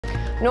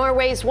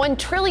Norway's $1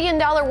 trillion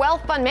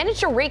wealth fund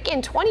managed to rake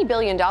in $20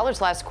 billion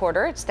last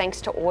quarter. It's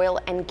thanks to oil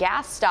and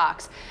gas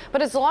stocks.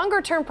 But its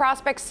longer-term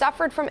prospects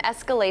suffered from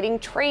escalating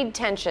trade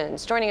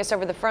tensions. Joining us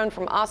over the phone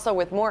from Oslo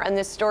with more on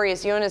this story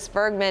is Jonas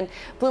Bergman,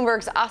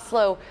 Bloomberg's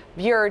Oslo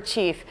bureau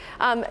chief.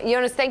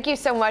 Jonas, thank you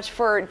so much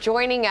for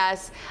joining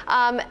us.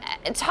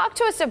 Talk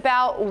to us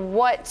about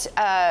what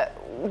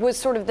was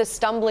sort of the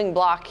stumbling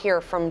block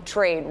here from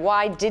trade.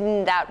 Why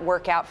didn't that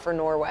work out for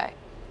Norway?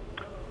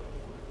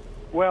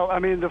 Well, I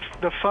mean,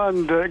 the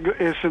fund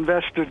is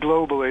invested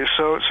globally,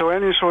 so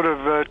any sort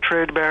of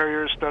trade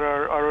barriers that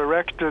are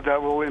erected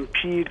that will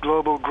impede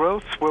global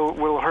growth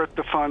will hurt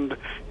the fund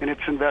in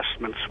its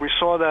investments. We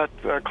saw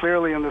that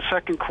clearly in the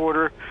second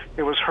quarter.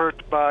 It was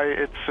hurt by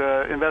its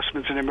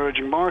investments in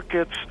emerging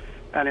markets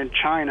and in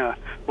China.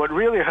 What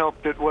really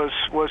helped it was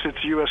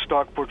its U.S.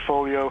 stock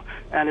portfolio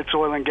and its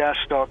oil and gas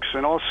stocks,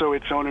 and also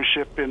its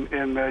ownership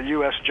in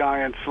U.S.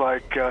 giants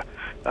like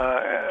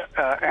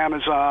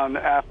Amazon,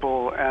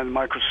 Apple, and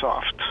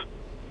Microsoft.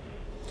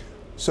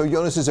 So,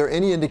 Jonas, is there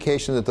any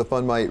indication that the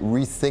fund might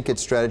rethink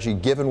its strategy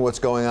given what's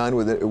going on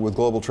with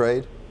global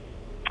trade?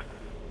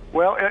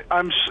 Well,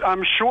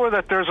 I'm sure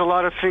that there's a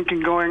lot of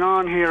thinking going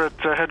on here at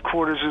the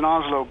headquarters in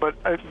Oslo, but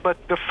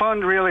the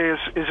fund really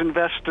is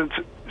invested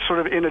sort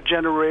of in a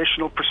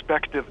generational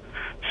perspective.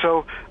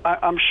 So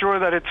I'm sure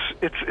that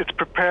it's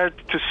prepared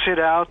to sit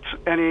out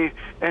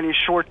any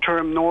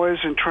short-term noise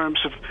in terms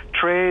of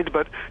trade.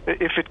 But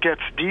if it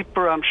gets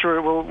deeper, I'm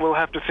sure we'll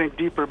have to think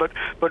deeper.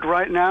 But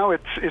right now,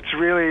 it's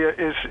really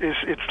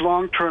its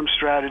long-term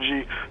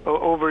strategy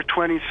over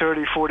 20,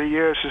 30, 40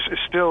 years is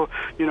still,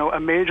 you know, a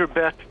major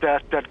bet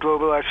that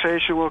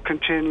globalization will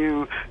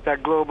continue,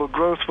 that global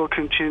growth will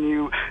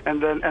continue,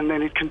 and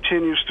then it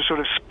continues to sort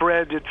of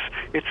spread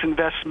its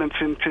investments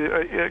into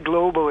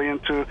globally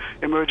into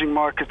emerging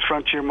markets,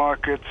 frontier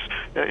markets.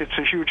 It's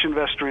a huge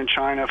investor in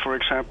China, for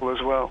example,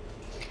 as well.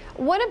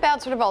 What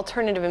about sort of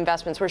alternative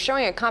investments? We're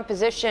showing a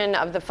composition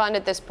of the fund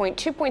at this point,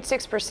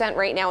 2.6%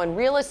 right now in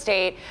real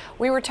estate.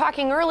 We were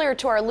talking earlier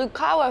to our Luke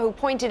Kawa, who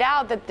pointed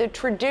out that the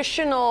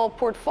traditional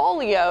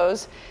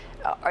portfolios,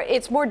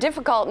 it's more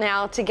difficult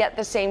now to get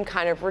the same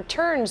kind of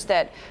returns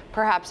that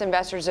perhaps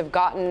investors have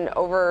gotten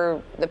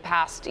over the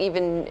past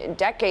even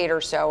decade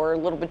or so, or a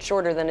little bit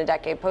shorter than a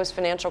decade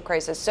post-financial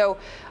crisis. So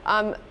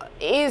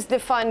is the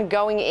fund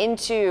going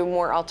into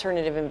more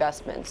alternative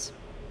investments?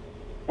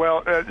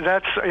 Well,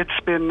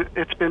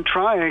 it's been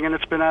trying, and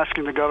it's been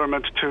asking the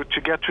government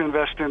to get to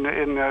invest in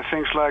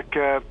things like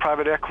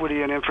private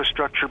equity and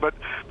infrastructure. But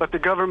the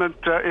government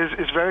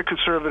is very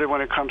conservative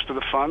when it comes to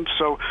the fund.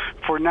 So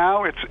for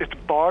now, it's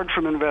barred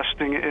from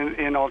investing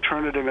in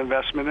alternative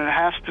investment, and it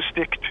has to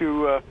stick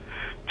to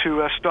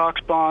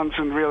stocks, bonds,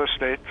 and real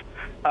estate.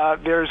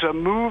 There's a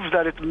move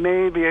that it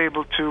may be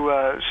able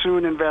to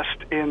soon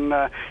invest in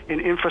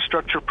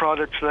infrastructure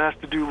products that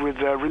have to do with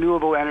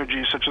renewable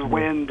energy, such as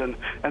wind and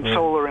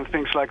solar and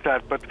things like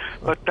that. But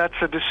that's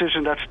a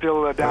decision that's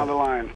still down the line.